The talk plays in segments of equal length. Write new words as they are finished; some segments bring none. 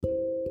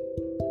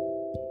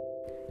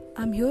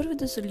I'm here with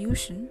the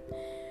solution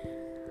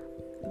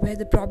where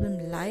the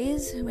problem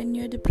lies when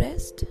you're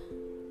depressed,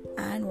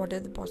 and what are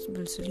the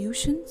possible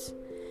solutions,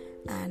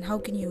 and how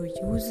can you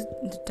use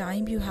the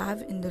time you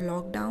have in the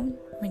lockdown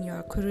when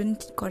you're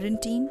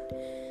quarantine,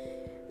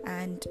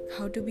 and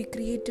how to be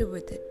creative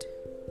with it.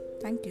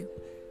 Thank you.